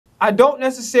I don't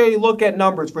necessarily look at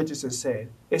numbers, Richardson said.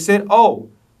 It said, oh,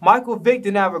 Michael Vick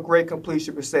didn't have a great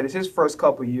completion percentage his first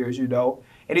couple years, you know,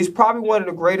 and he's probably one of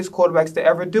the greatest quarterbacks to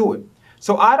ever do it.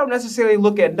 So I don't necessarily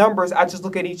look at numbers. I just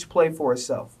look at each play for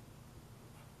itself.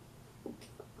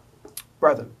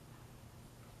 Brother,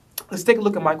 let's take a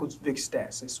look at Michael Vick's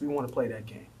stats since we want to play that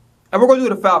game. And we're going to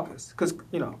do the Falcons because,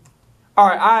 you know, all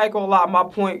right, I ain't going to lie. My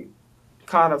point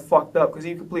kind of fucked up because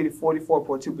he completed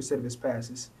 44.2% of his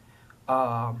passes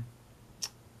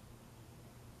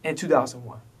in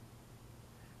 2001.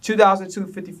 2002,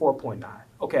 54.9.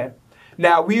 Okay.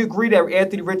 Now, we agree that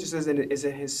Anthony Richardson is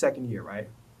in his second year, right?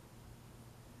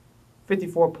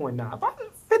 54.9. About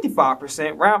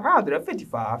 55%. Round it up,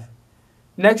 55.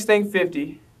 Next thing,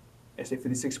 50. Let's say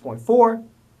 56.4,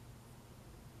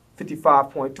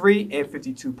 55.3, and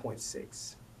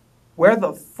 52.6. Where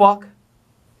the fuck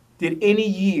did any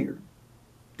year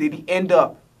did he end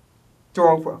up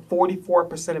throwing for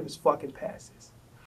 44% of his fucking passes?